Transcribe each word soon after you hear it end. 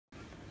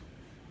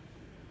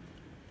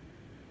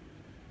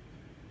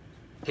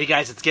Hey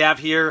guys, it's Gav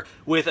here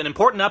with an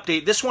important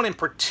update. This one in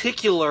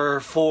particular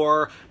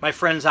for my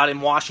friends out in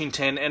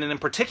Washington, and in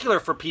particular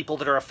for people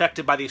that are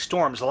affected by these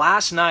storms.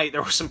 Last night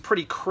there were some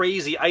pretty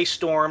crazy ice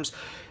storms.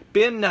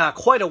 Been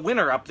quite a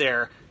winter up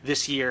there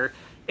this year,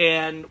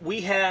 and we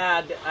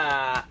had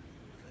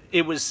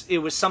it was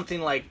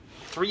something like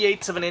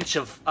 3/8 of an inch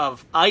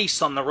of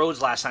ice on the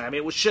roads last night. I mean,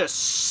 it was just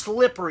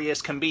slippery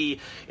as can be.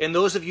 And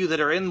those of you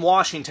that are in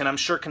Washington, I'm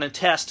sure can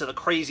attest to the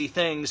crazy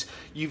things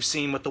you've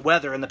seen with the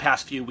weather in the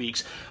past few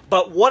weeks.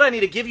 But what I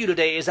need to give you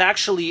today is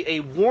actually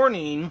a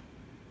warning.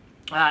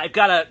 I've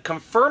got a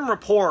confirmed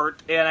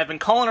report, and I've been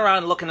calling around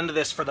and looking into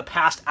this for the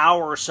past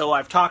hour or so.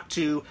 I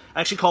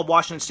actually called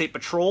Washington State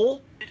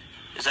Patrol.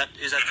 Is that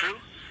true?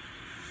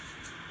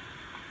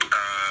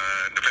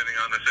 Depending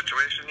on the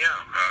situation, yeah.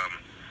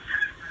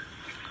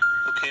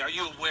 Okay, are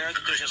you aware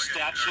that there's a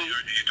statute? Are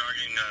you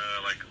talking,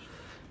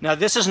 Now,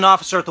 this is an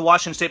officer at the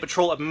Washington State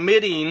Patrol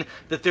admitting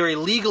that they're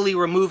illegally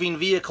removing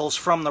vehicles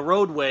from the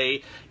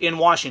roadway in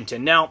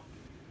Washington. Now,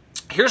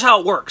 here's how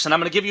it works, and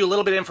I'm going to give you a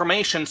little bit of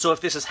information, so if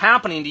this is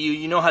happening to you,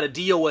 you know how to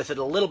deal with it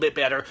a little bit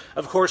better.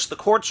 Of course, the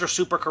courts are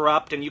super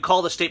corrupt, and you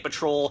call the State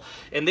Patrol,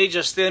 and they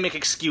make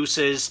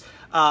excuses.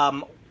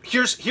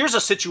 Here's a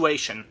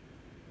situation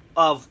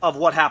of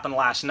what happened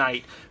last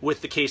night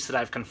with the case that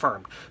I've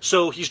confirmed.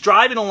 So he's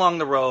driving along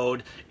the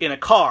road in a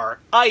car,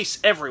 ice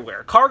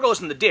everywhere. Car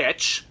goes in the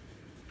ditch,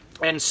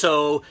 and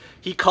so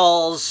he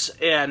calls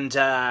and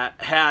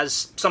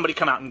has somebody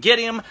come out and get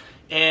him,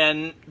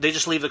 and they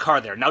just leave the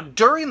car there. Now,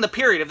 during the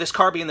period of this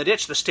car being in the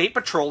ditch, the State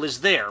Patrol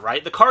is there,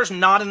 right? The car's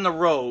not in the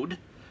road.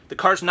 The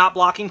car's not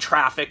blocking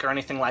traffic or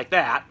anything like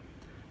that,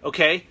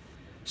 okay?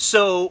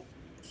 So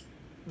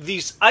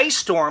these ice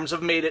storms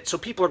have made it so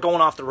people are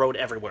going off the road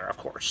everywhere, of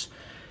course.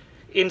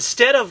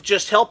 Instead of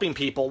just helping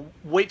people,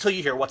 wait till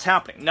you hear what's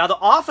happening. Now, the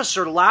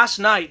officer last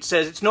night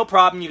says it's no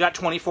problem, you got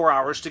 24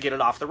 hours to get it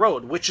off the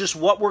road, which is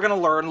what we're going to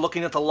learn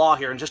looking at the law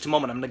here in just a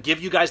moment. I'm going to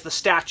give you guys the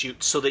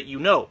statute so that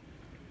you know.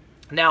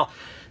 Now,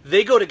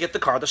 they go to get the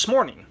car this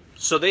morning.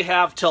 So they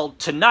have till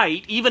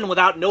tonight, even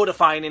without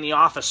notifying any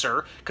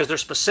officer, because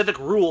there's specific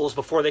rules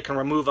before they can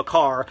remove a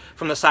car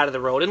from the side of the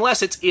road,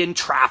 unless it's in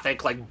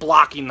traffic, like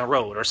blocking the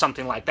road or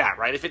something like that,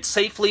 right? If it's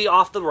safely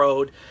off the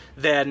road,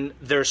 then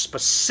there's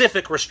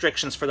specific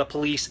restrictions for the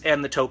police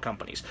and the tow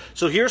companies.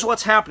 So here's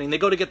what's happening. They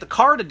go to get the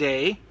car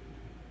today,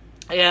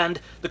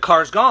 and the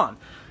car's gone.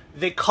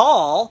 They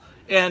call,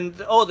 and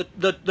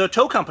the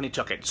tow company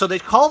took it. So they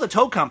call the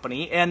tow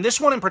company, and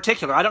this one in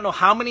particular, I don't know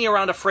how many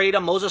around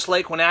Ephrata, Moses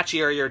Lake, Wenatchee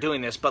area are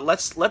doing this, but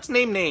let's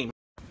name names.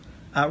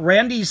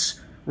 Randy's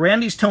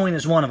Towing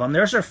is one of them.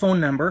 There's their phone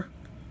number,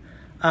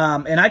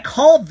 and I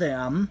called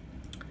them,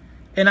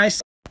 and I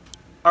said,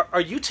 "Are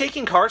you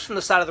taking cars from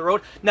the side of the road?"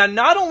 Now,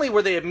 not only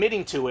were they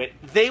admitting to it,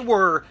 they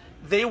were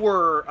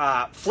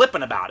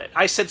flippant about it.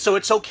 I said, "So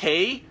it's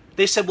okay?"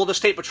 They said, "Well, the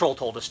State Patrol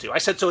told us to." I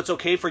said, "So it's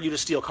okay for you to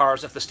steal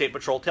cars if the State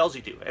Patrol tells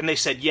you to?" And they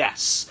said,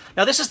 "Yes."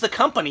 Now, this is the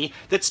company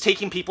that's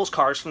taking people's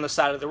cars from the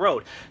side of the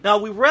road. Now,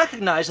 we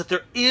recognize that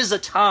there is a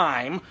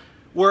time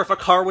where if a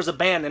car was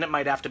abandoned, it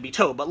might have to be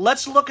towed. But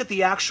let's look at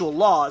the actual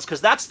laws,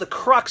 because that's the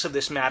crux of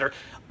this matter.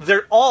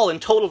 They're all in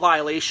total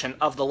violation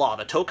of the law.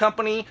 The tow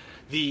company,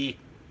 the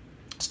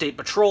State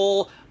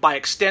Patrol by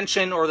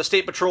extension, or the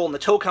State Patrol and the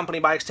tow company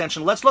by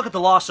extension. Let's look at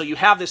the law so you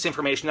have this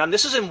information. Now,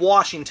 this is in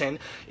Washington.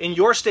 In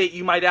your state,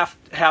 you might have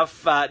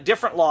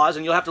different laws,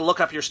 and you'll have to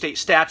look up your state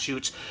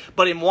statutes.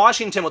 But in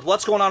Washington, with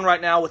what's going on right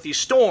now with these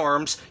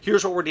storms,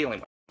 here's what we're dealing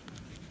with.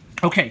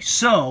 Okay,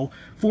 so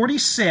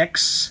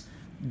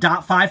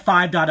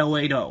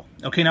 46.55.080.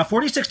 Okay, now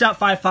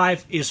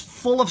 46.55 is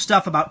full of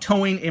stuff about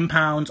towing,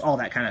 impounds, all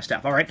that kind of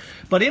stuff, all right?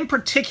 But in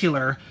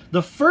particular,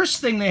 the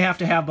first thing they have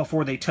to have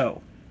before they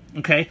tow,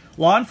 okay,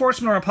 law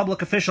enforcement or a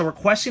public official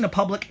requesting a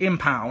public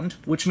impound,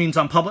 which means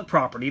on public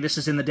property, this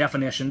is in the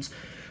definitions,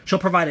 shall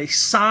provide a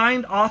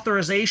signed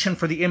authorization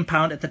for the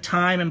impound at the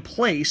time and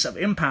place of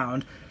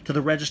impound to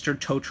the registered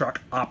tow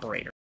truck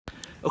operator.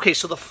 Okay,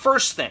 so the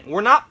first thing,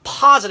 we're not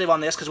positive on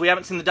this because we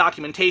haven't seen the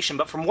documentation,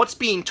 but from what's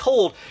being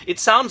told, it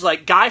sounds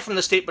like guy from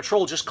the State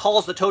Patrol just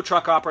calls the tow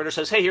truck operator,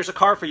 says, "Hey, here's a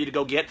car for you to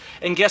go get,"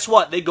 and guess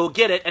what? They go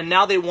get it, and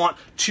now they want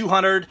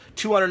 $200,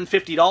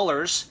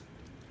 $250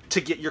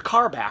 to get your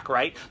car back,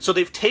 right? So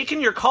they've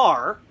taken your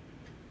car,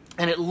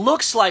 and it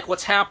looks like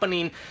what's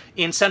happening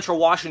in central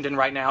Washington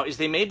right now is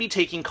they may be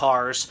taking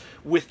cars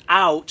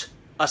without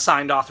a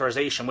signed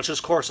authorization, which is,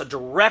 of course, a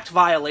direct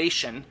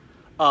violation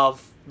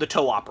of the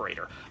tow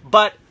operator.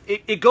 But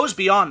it goes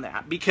beyond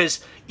that, because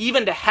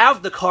even to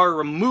have the car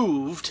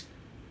removed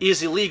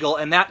is illegal,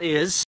 and that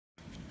is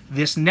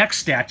this next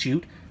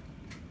statute,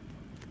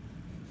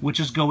 which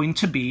is going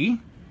to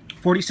be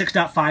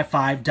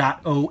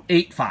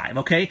 46.55.085,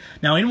 okay?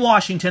 Now, in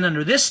Washington,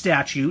 under this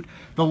statute,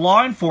 the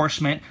law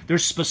enforcement,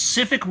 there's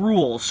specific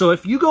rules. So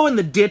if you go in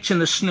the ditch in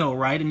the snow,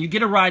 right, and you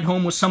get a ride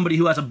home with somebody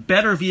who has a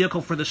better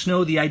vehicle for the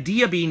snow, the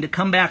idea being to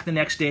come back the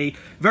next day,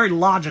 very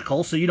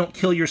logical, so you don't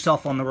kill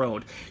yourself on the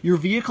road. Your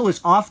vehicle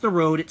is off the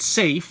road, it's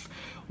safe.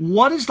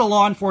 What is the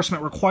law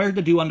enforcement required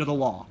to do under the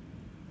law?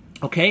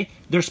 Okay?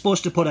 They're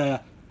supposed to put a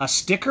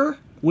sticker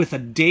with a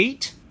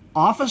date,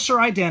 officer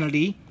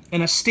identity,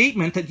 and a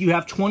statement that you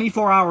have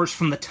 24 hours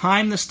from the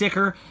time the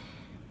sticker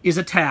is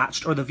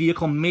attached or the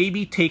vehicle may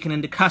be taken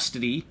into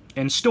custody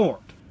and stored.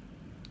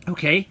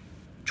 Okay?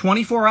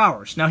 24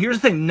 hours. Now here's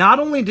the thing. Not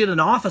only did an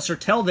officer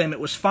tell them it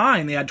was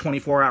fine they had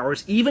 24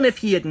 hours, even if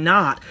he had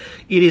not,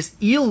 it is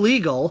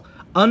illegal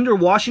under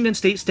Washington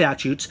state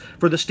statutes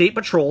for the state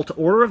patrol to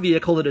order a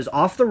vehicle that is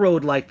off the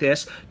road like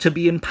this to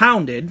be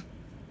impounded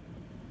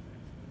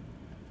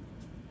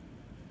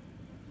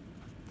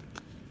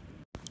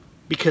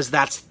because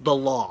that's the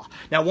law.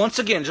 Now, once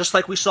again, just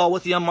like we saw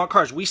with the unmarked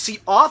cars, we see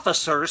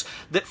officers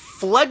that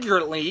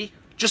flagrantly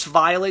just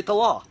violate the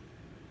law.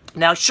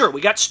 Now, sure,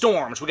 we got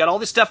storms, we got all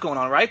this stuff going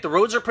on, right? The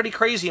roads are pretty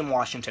crazy in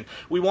Washington.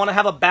 We want to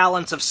have a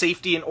balance of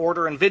safety and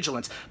order and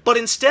vigilance. But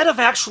instead of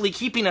actually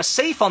keeping us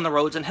safe on the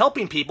roads and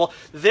helping people,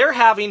 they're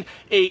having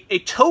a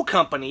tow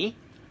company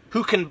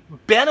who can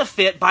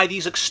benefit by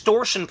these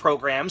extortion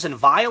programs in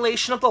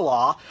violation of the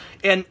law.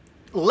 And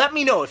let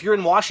me know if you're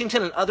in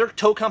Washington and other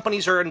tow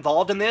companies are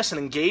involved in this and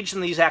engaged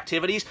in these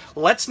activities.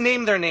 Let's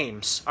name their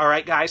names, all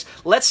right, guys?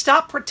 Let's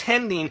stop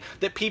pretending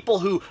that people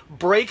who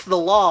break the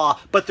law,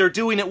 but they're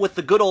doing it with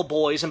the good old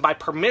boys and by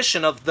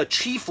permission of the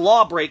chief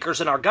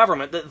lawbreakers in our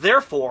government, that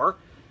therefore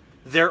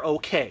they're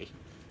okay,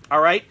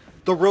 all right?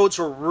 The roads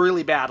were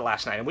really bad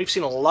last night, and we've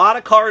seen a lot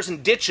of cars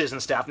in ditches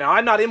and stuff. Now,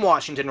 I'm not in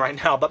Washington right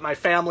now, but my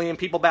family and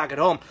people back at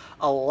home,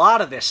 a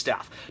lot of this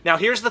stuff. Now,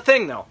 here's the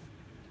thing, though.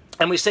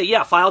 And we say,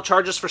 yeah, file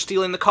charges for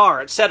stealing the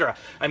car, etc.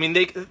 I mean,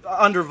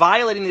 under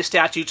violating these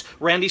statutes,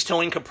 Randy's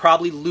Towing could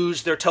probably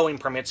lose their towing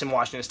permits in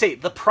Washington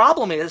State. The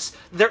problem is,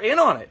 they're in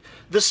on it.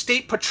 The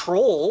state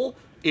patrol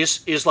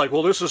is like,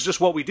 well, this is just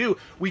what we do.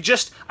 I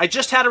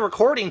just had a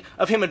recording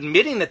of him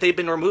admitting that they've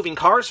been removing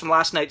cars from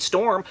last night's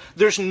storm.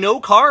 There's no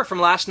car from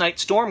last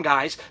night's storm,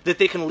 guys, that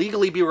they can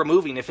legally be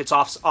removing if it's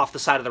off the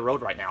side of the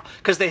road right now.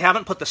 Because they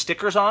haven't put the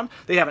stickers on,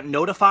 they haven't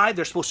notified,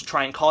 they're supposed to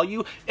try and call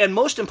you, and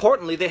most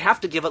importantly, they have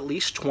to give at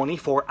least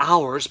 24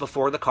 hours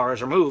before the car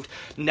is removed.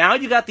 Now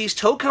you got these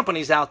tow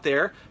companies out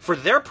there, for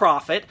their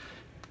profit,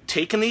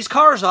 taking these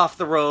cars off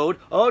the road,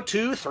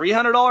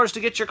 $200-$300 to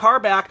get your car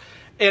back.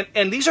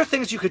 And these are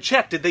things you could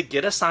check. Did they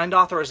get a signed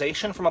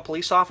authorization from a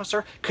police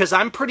officer? Because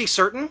I'm pretty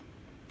certain,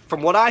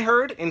 from what I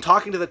heard in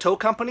talking to the tow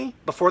company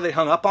before they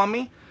hung up on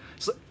me,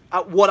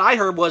 what I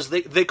heard was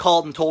they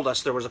called and told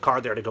us there was a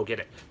car there to go get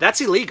it. That's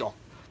illegal.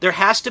 There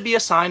has to be a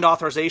signed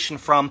authorization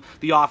from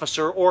the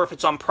officer, or if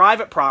it's on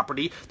private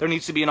property, there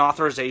needs to be an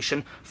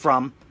authorization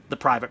from the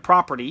private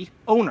property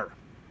owner.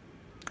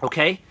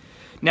 Okay?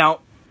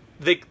 Now,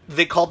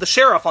 they called the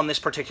sheriff on this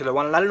particular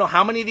one, and I don't know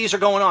how many of these are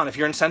going on. If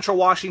you're in central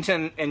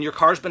Washington and your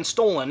car's been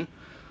stolen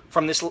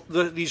from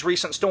these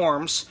recent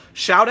storms,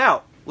 shout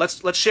out.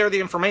 Let's share the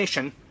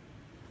information.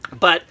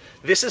 But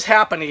this is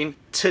happening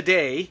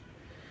today,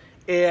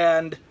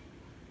 and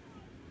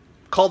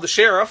called the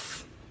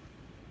sheriff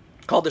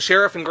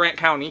in Grant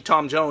County,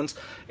 Tom Jones,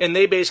 and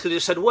they basically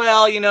just said,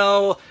 well, you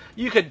know,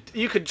 you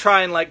could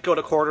try and like go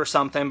to court or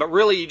something, but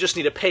really you just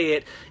need to pay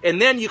it, and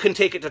then you can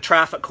take it to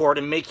traffic court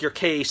and make your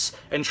case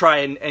and try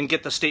and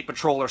get the state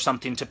patrol or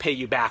something to pay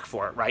you back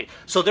for it, right?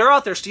 So they're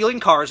out there stealing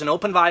cars in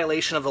open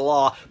violation of the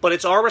law, but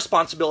it's our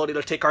responsibility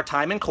to take our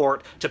time in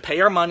court, to pay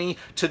our money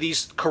to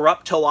these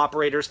corrupt tow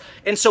operators.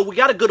 And so we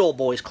got a good old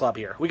boys club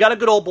here. We got a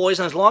good old boys,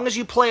 and as long as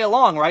you play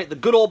along, right, the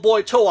good old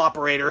boy tow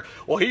operator,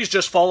 well, he's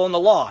just following the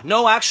law.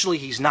 No, actually,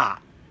 he's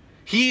not.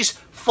 He's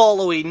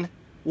following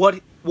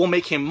what will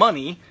make him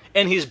money,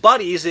 and his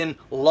buddies in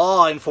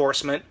law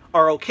enforcement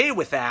are okay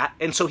with that,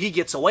 and so he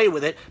gets away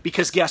with it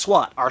because guess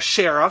what? Our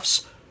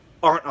sheriffs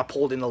aren't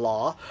upholding the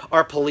law.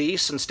 Our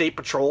police and state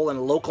patrol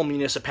and local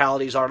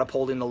municipalities aren't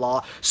upholding the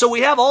law. So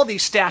we have all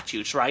these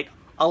statutes, right?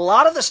 A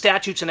lot of the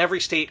statutes in every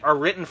state are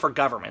written for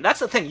government. That's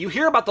the thing. You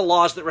hear about the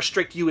laws that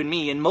restrict you and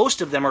me, and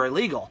most of them are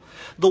illegal.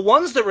 The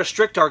ones that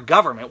restrict our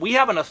government, we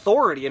have an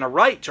authority and a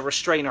right to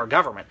restrain our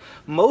government.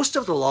 Most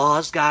of the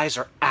laws, guys,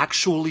 are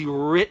actually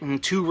written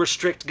to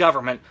restrict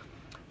government,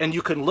 and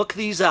you can look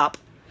these up,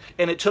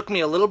 and it took me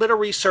a little bit of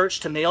research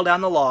to nail down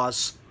the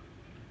laws,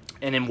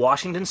 and in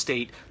Washington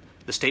State,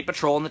 the state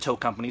patrol and the tow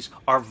companies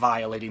are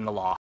violating the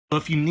law. So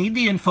if you need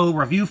the info,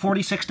 review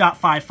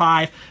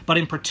 46.55, but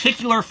in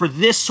particular for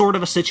this sort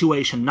of a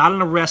situation, not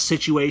an arrest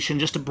situation,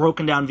 just a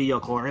broken down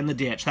vehicle or in the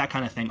ditch, that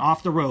kind of thing,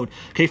 off the road.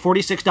 Okay,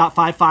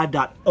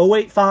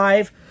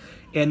 46.55.085,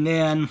 and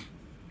then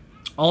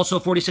also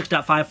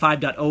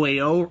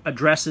 46.55.080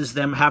 addresses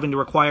them having to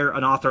require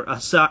a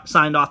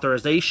signed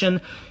authorization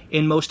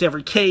in most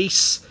every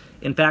case.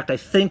 In fact, I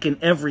think in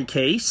every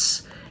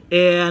case.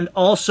 And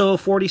also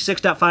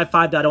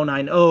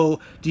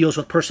 46.55.090 deals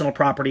with personal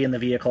property in the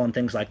vehicle and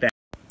things like that.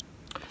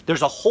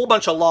 There's a whole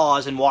bunch of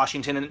laws in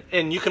Washington,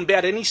 and you can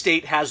bet any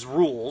state has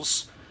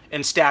rules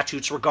and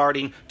statutes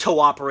regarding tow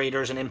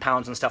operators and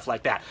impounds and stuff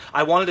like that.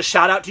 I wanted to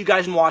shout out to you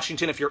guys in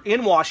Washington. If you're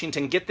in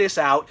Washington, get this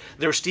out.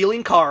 They're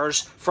stealing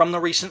cars from the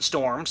recent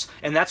storms,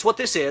 and that's what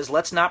this is.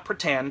 Let's not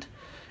pretend.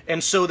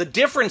 And so the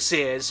difference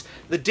is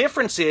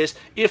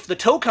if the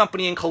tow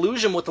company in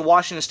collusion with the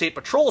Washington State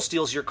Patrol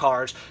steals your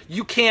cars,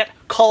 you can't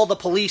call the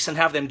police and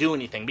have them do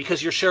anything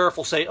because your sheriff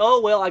will say, oh,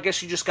 well, I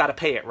guess you just got to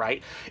pay it,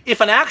 right? If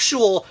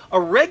a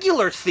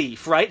regular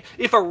thief, right?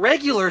 If a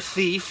regular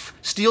thief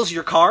steals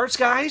your cars,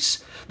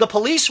 guys, the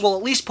police will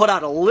at least put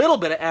out a little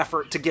bit of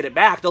effort to get it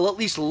back. They'll at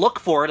least look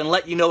for it and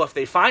let you know if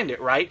they find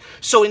it, right?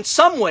 So in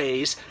some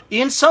ways,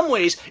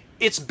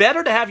 it's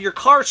better to have your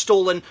car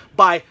stolen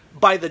by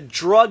the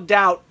drugged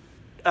out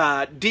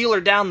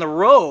dealer down the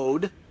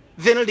road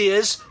than it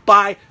is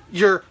by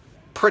your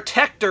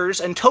protectors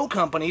and tow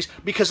companies,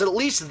 because at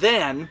least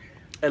then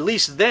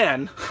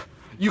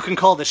you can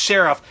call the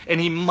sheriff and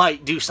he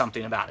might do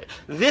something about it.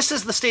 This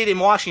is the state in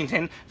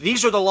Washington.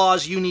 These are the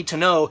laws you need to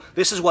know.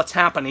 This is what's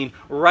happening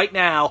right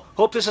now.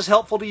 Hope this is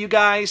helpful to you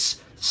guys.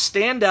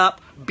 Stand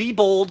up, be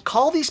bold,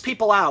 call these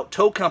people out,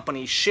 tow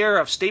companies,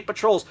 sheriffs, state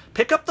patrols.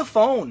 Pick up the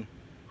phone.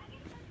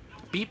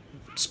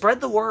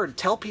 Spread the word.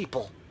 Tell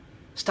people.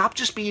 Stop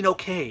just being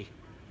okay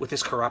with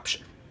this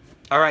corruption.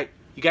 All right,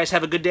 you guys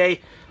have a good day.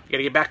 You got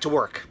to get back to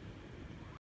work.